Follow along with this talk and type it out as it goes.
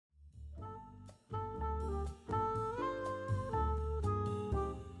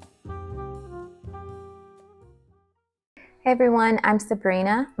Hey everyone, I'm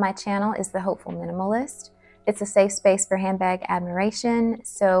Sabrina. My channel is The Hopeful Minimalist. It's a safe space for handbag admiration,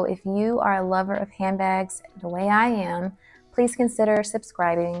 so if you are a lover of handbags the way I am, please consider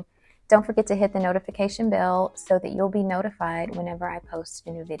subscribing. Don't forget to hit the notification bell so that you'll be notified whenever I post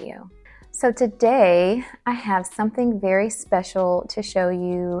a new video. So today I have something very special to show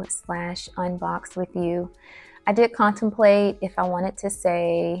you / unbox with you. I did contemplate if I wanted to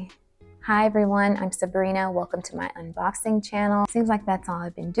say, hi everyone, I'm Sabrina. Welcome to my unboxing channel. Seems like that's all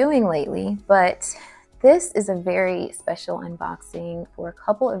I've been doing lately, but this is a very special unboxing for a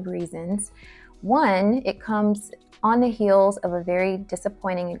couple of reasons. One, it comes on the heels of a very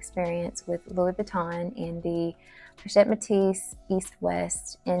disappointing experience with Louis Vuitton and the Pochette Métis East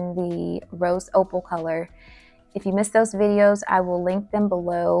West in the rose opal color. If you missed those videos, I will link them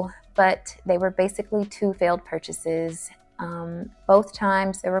below, but they were basically two failed purchases. Both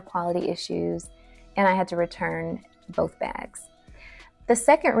times there were quality issues and I had to return both bags. The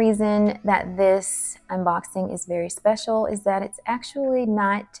second reason that this unboxing is very special is that it's actually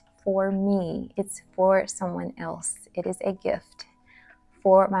not for me, it's for someone else. It is a gift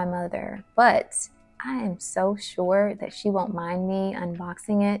for my mother, but I am so sure that she won't mind me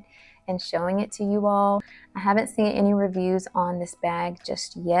unboxing it and showing it to you all. I haven't seen any reviews on this bag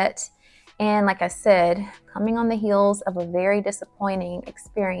just yet. And like I said, coming on the heels of a very disappointing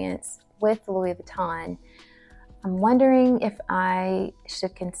experience with Louis Vuitton, I'm wondering if I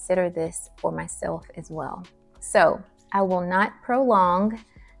should consider this for myself as well. So I will not prolong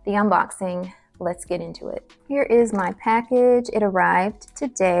the unboxing. Let's get into it. Here is my package. It arrived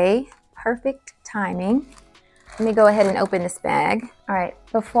today. Perfect timing. Let me go ahead and open this bag. All right,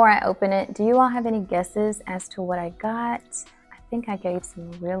 before I open it, do you all have any guesses as to what I got? I think I gave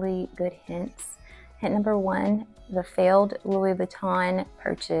some really good hints. Hint number one, the failed Louis Vuitton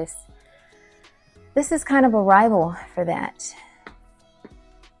purchase. This is kind of a rival for that.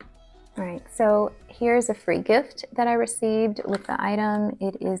 All right, so here's a free gift that I received with the item.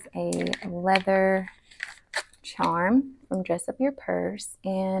 It is a leather charm from Dress Up Your Purse,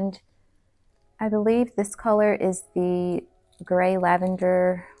 and I believe this color is the gray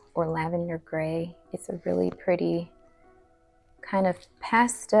lavender or lavender gray. It's a really pretty kind of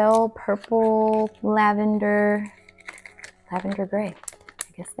pastel purple lavender gray.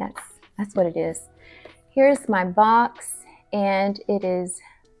 I guess that's what it is. Here's my box, and it is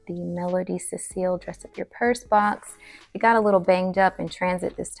the Melody Cecile Dress Up Your Purse box. It got a little banged up in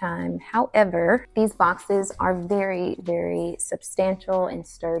transit this time. However, these boxes are very, very substantial and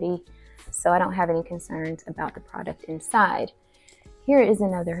sturdy, so I don't have any concerns about the product inside. Here is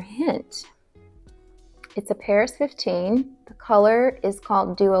another hint. It's a Paris 15. The color is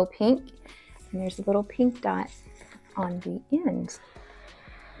called Duo Pink, and there's a little pink dot on the end.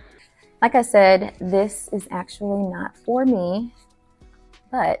 Like I said, this is actually not for me,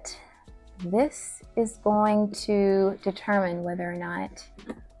 but this is going to determine whether or not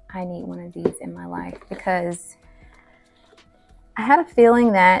I need one of these in my life, because I had a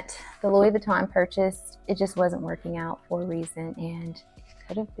feeling that the Louis Vuitton purchase, it just wasn't working out for a reason, and it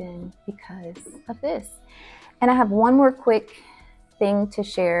could have been because of this. And I have one more quick thing to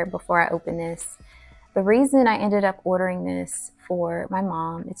share before I open this. The reason I ended up ordering this for my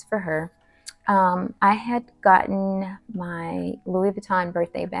mom, it's for her. I had gotten my Louis Vuitton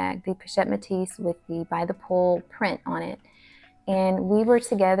birthday bag, the Pochette Métis with the by the pull print on it. And we were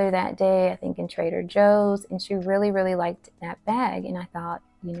together that day, I think in Trader Joe's, and she really, really liked that bag. And I thought,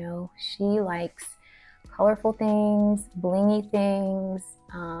 you know, she likes colorful things, blingy things.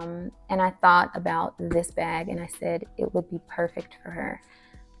 And I thought about this bag and I said it would be perfect for her.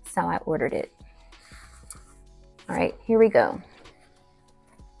 So I ordered it. All right, here we go.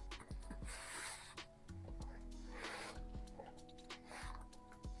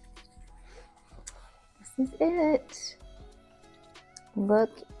 This is it.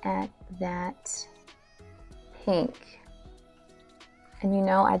 Look at that pink. And you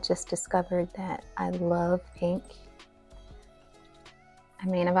know, I just discovered that I love pink. I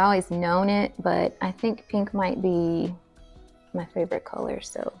mean, I've always known it, but I think pink might be my favorite color.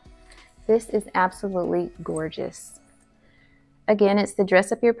 So this is absolutely gorgeous. Again, it's the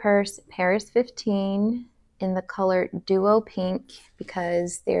Dress Up Your Purse Paris 15 in the color Duo Pink,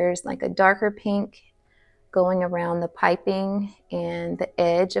 because there's like a darker pink going around the piping and the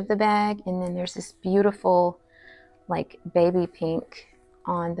edge of the bag, and then there's this beautiful like baby pink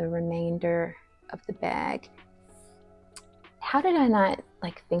on the remainder of the bag. How did I not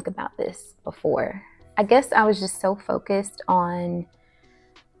like think about this before? I guess I was just so focused on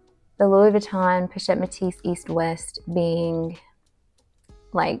the Louis Vuitton Pochette Métis East West being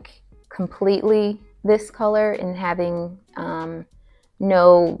like completely this color and having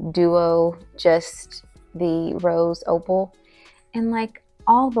no duo, just the rose opal. And like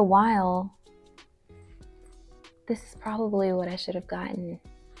all the while, this is probably what I should have gotten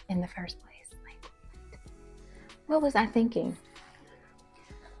in the first place. Like, what was I thinking?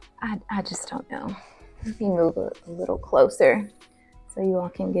 I just don't know. Let me move a little closer so you all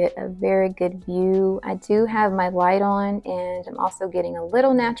can get a very good view. I do have my light on, and I'm also getting a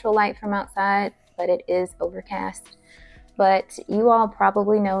little natural light from outside, but it is overcast. But you all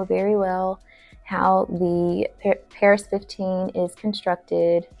probably know very well how the Paris 15 is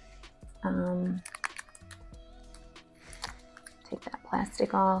constructed. Take that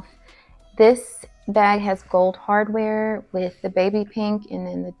plastic off. This bag has gold hardware with the baby pink and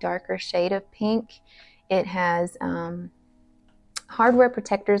then the darker shade of pink. It has hardware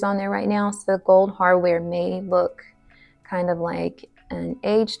protectors on there right now, so the gold hardware may look kind of like an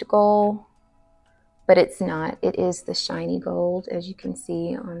aged gold, but it's not. It is the shiny gold, as you can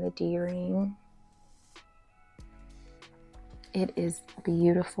see on the D-ring. It is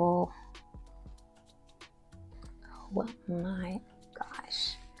beautiful. Oh my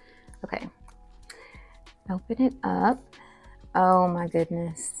gosh. Okay, open it up. Oh my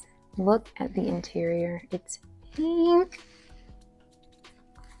goodness. Look at the interior. It's pink.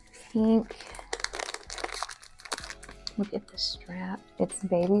 Pink. Look at the strap. It's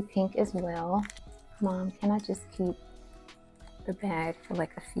baby pink as well. Mom, can I just keep the bag for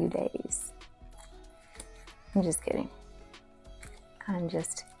like a few days? I'm just kidding. I'm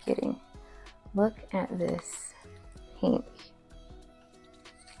just kidding. Look at this pink.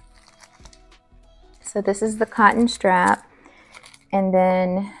 So this is the cotton strap, and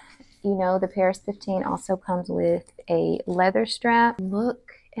then you know the Paris 15 also comes with a leather strap.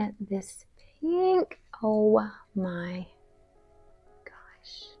 Look at this pink. Oh my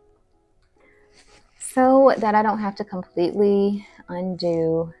gosh. So that I don't have to completely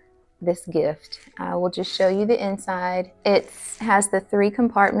undo this gift, I will just show you the inside. It has the 3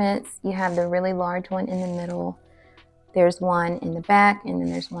 compartments. You have the really large one in the middle. There's one in the back, and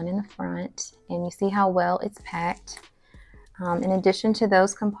then there's one in the front. And you see how well it's packed. In addition to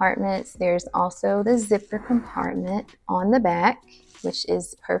those compartments, there's also the zipper compartment on the back, which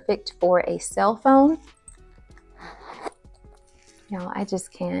is perfect for a cell phone. Y'all,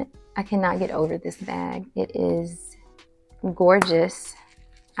 I cannot get over this bag. It is gorgeous.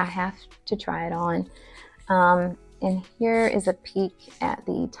 I have to try it on. And here is a peek at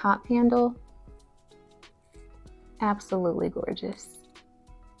the top handle. Absolutely gorgeous.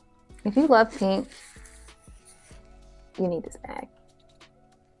 If you love pink, you need this bag.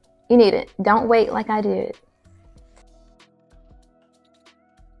 You need it. Don't wait like I did.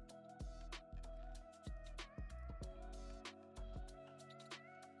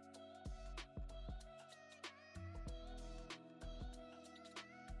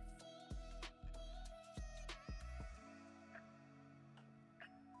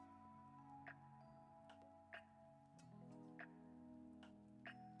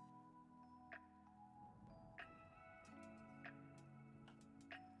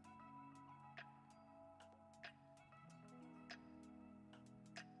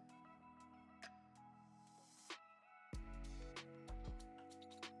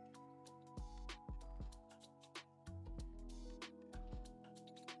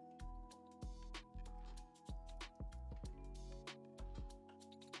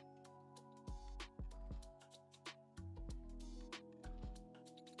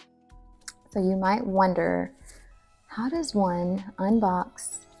 So you might wonder, how does one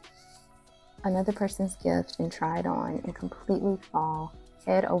unbox another person's gift and try it on and completely fall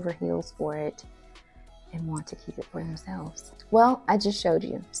head over heels for it and want to keep it for themselves? Well, I just showed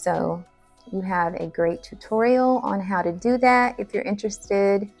you. So you have a great tutorial on how to do that if you're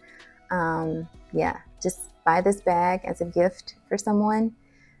interested. Yeah, just buy this bag as a gift for someone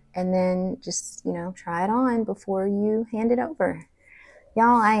and then just, you know, try it on before you hand it over.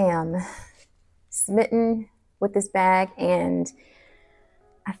 Y'all, I am smitten with this bag, and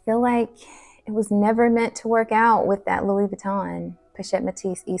I feel like it was never meant to work out with that Louis Vuitton Pochette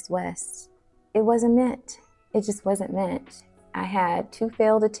Métis East West. It wasn't meant. It just wasn't meant. I had 2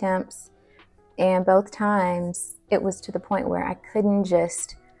 failed attempts, and both times it was to the point where I couldn't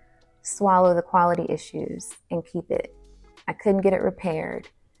just swallow the quality issues and keep it. I couldn't get it repaired.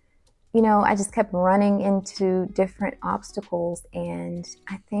 You know, I just kept running into different obstacles, and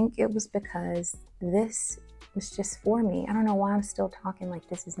I think it was because this was just for me. I don't know why I'm still talking like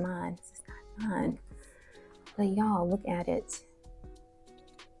this is mine. This is not mine. But y'all, look at it.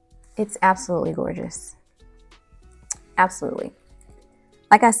 It's absolutely gorgeous. Absolutely.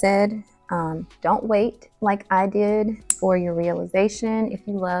 Like I said, Don't wait like I did for your realization. If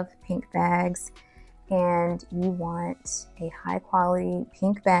you love pink bags and you want a high quality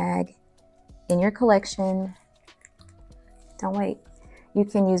pink bag in your collection, don't wait. You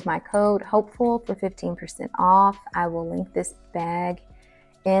can use my code HOPEFUL for 15% off. I will link this bag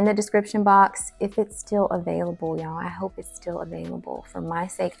in the description box if it's still available, y'all. I hope it's still available for my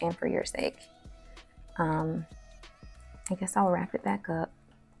sake and for your sake. I guess I'll wrap it back up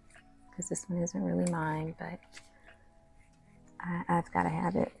because this one isn't really mine, but I've got to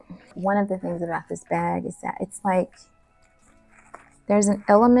have it. One of the things about this bag is that it's like there's an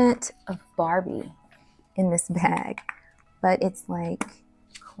element of Barbie in this bag, but it's like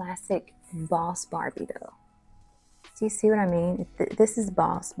classic boss Barbie though. Do you see what I mean? This is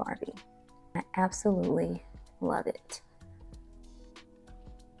boss Barbie. I absolutely love it.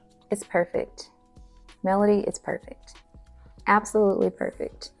 It's perfect. Melody, it's perfect. Absolutely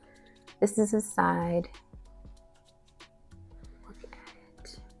perfect. This is the side. Look at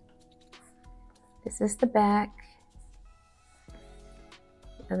it. This is the back.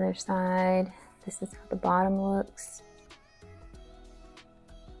 The other side. This is how the bottom looks.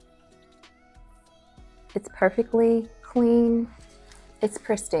 It's perfectly clean. It's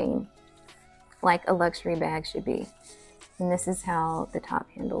pristine, like a luxury bag should be. And this is how the top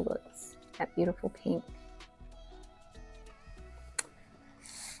handle looks. That beautiful pink.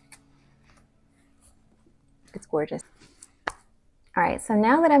 It's gorgeous. All right, so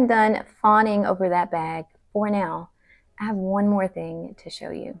now that I'm done fawning over that bag, for now, I have one more thing to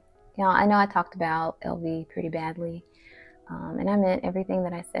show you. Y'all, I know I talked about LV pretty badly, and I meant everything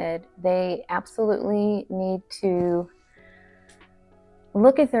that I said. They absolutely need to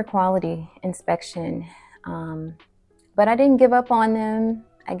look at their quality inspection, but I didn't give up on them.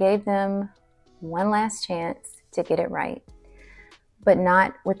 I gave them one last chance to get it right, but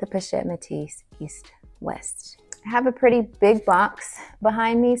not with the Pochette Métis East West. I have a pretty big box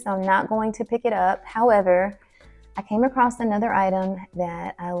behind me, so I'm not going to pick it up. However, I came across another item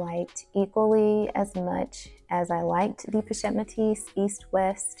that I liked equally as much as I liked the Pochette Métis East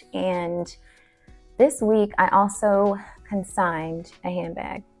West, and this week I also consigned a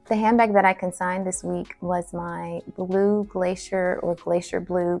handbag. The handbag that I consigned this week was my blue Glacier or Glacier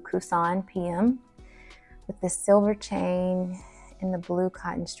Blue Carryall PM with the silver chain and the blue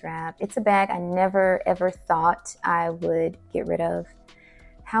cotton strap. It's a bag I never ever thought I would get rid of.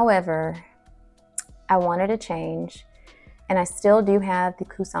 However, I wanted a change, and I still do have the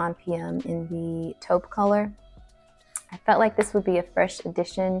Carryall PM in the taupe color. I felt like this would be a fresh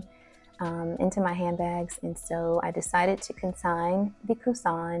addition into my handbags, and so I decided to consign the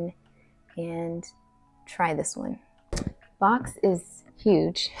Carryall and try this one. Box is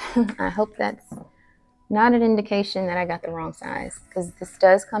huge. I hope that's not an indication that I got the wrong size, because this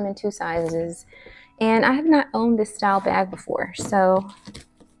does come in 2 sizes, and I have not owned this style bag before, so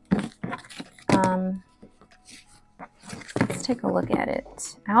let's take a look at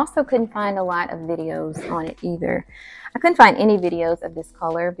it. I also couldn't find a lot of videos on it either. I couldn't find any videos of this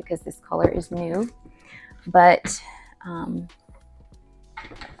color because this color is new, but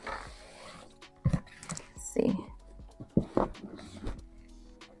let's see.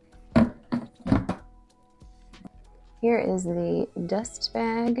 Here is the dust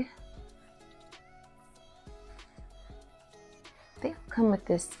bag. They all come with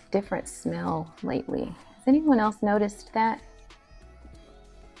this different smell lately. Has anyone else noticed that?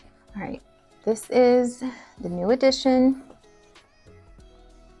 All right, this is the new edition.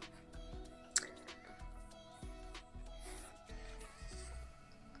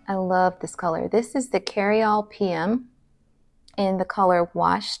 I love this color. This is the Carryall PM in the color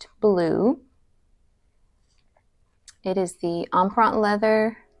washed blue. It is the empreinte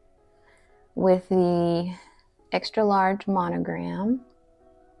leather with the extra large monogram.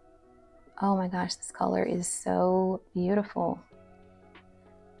 Oh my gosh, this color is so beautiful.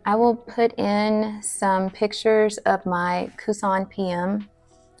 I will put in some pictures of my Carryall PM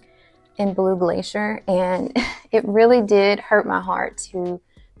in Blue Glacier, and it really did hurt my heart to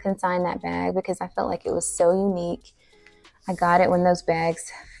consign that bag because I felt like it was so unique. I got it when those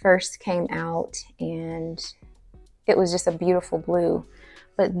bags first came out, and it was just a beautiful blue.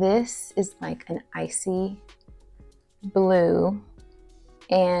 But this is like an icy blue,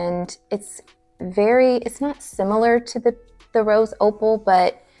 and it's not similar to the rose opal,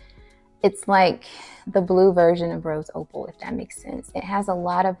 but it's like the blue version of rose opal, if that makes sense. It has a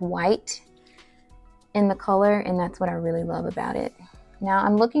lot of white in the color, and that's what I really love about it. Now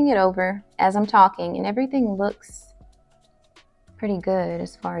I'm looking it over as I'm talking, and everything looks pretty good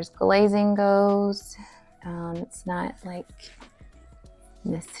as far as glazing goes. It's not like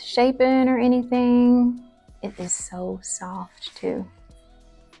misshapen or anything. It is so soft too.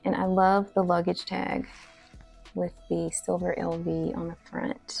 And I love the luggage tag with the silver LV on the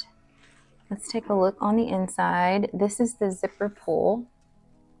front. Let's take a look on the inside. This is the zipper pull.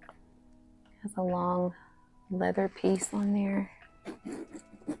 It has a long leather piece on there.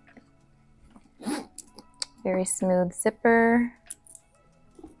 Very smooth zipper.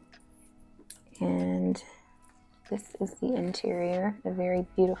 And this is the interior, a very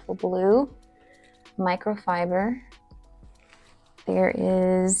beautiful blue, microfiber. There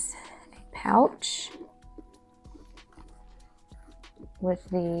is a pouch with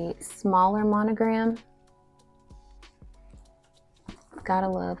the smaller monogram. Gotta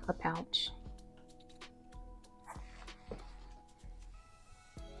love a pouch.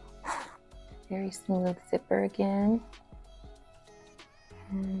 Very smooth zipper again.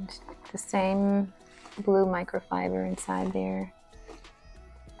 And the same blue microfiber inside there.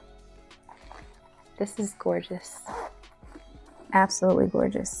 This is gorgeous. Absolutely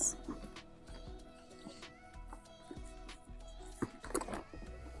gorgeous.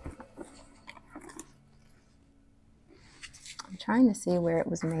 I'm trying to see where it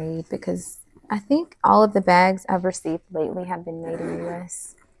was made because I think all of the bags I've received lately have been made in the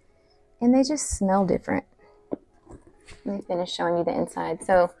US and they just smell different. Let me finish showing you the inside.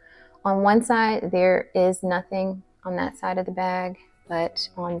 So on one side, there is nothing on that side of the bag, but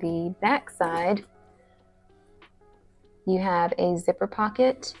on the back side, you have a zipper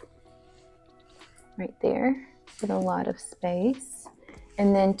pocket right there with a lot of space.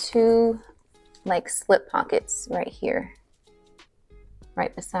 And then two like slip pockets right here,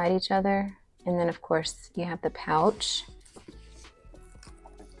 right beside each other. And then of course you have the pouch.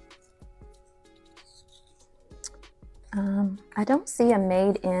 I don't see a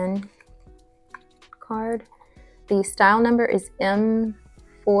made in card. The style number is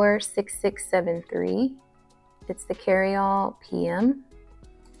M46673. It's the Carryall PM.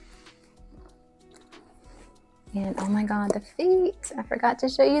 And oh my God, the feet. I forgot to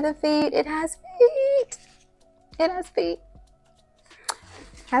show you the feet. It has feet. It has feet.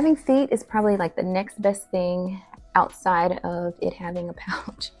 Having feet is probably like the next best thing outside of it having a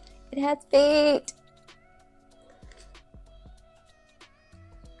pouch. It has feet.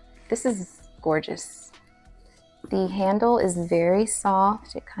 This is gorgeous. The handle is very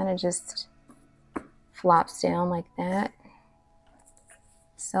soft. It kind of just flops down like that.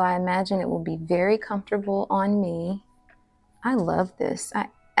 So I imagine it will be very comfortable on me. I love this. I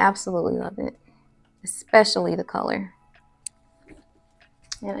absolutely love it, especially the color.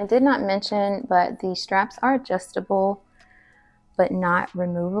 And I did not mention, but the straps are adjustable, but not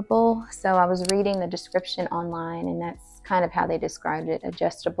removable. So I was reading the description online and that's kind of how they described it,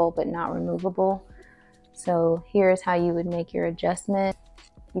 adjustable but not removable. So here's how you would make your adjustment.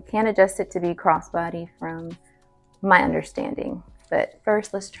 You can adjust it to be crossbody from my understanding. But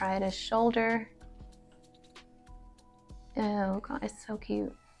first let's try it as shoulder. Oh God, it's so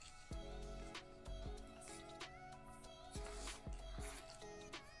cute.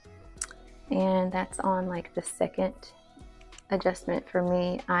 And that's on like the second adjustment for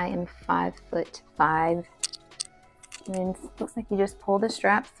me. I am 5'5". And it looks like you just pull the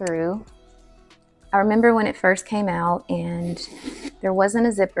strap through. I remember when it first came out and there wasn't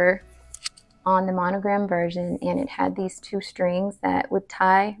a zipper on the monogram version and it had these two strings that would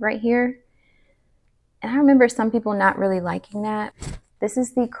tie right here. And I remember some people not really liking that. This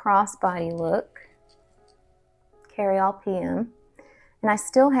is the crossbody look, Carryall PM. And I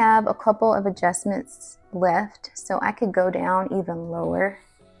still have a couple of adjustments left, so I could go down even lower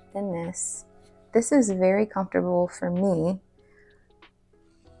than this. This is very comfortable for me.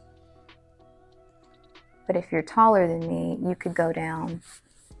 But if you're taller than me, you could go down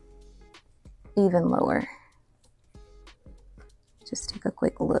even lower. Just take a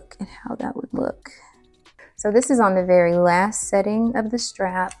quick look at how that would look. So this is on the very last setting of the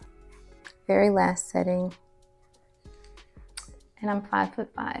strap, very last setting. And I'm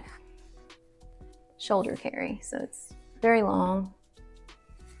 5'5", shoulder carry, so it's very long.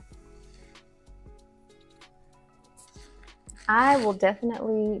 I will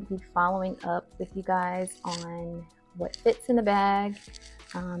definitely be following up with you guys on what fits in the bag,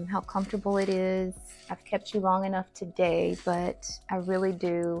 how comfortable it is. I've kept you long enough today, but I really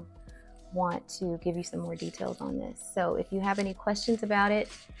do want to give you some more details on this. So if you have any questions about it,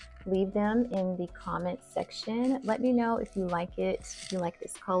 leave them in the comments section. Let me know if you like it, if you like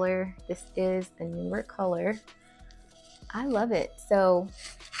this color. This is the newer color. I love it. So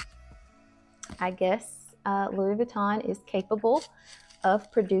I guess Louis Vuitton is capable of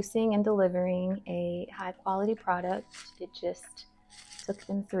producing and delivering a high quality product. It just took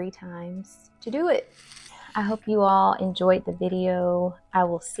them 3 times to do it. I hope you all enjoyed the video. I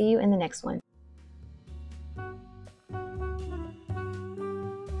will see you in the next one.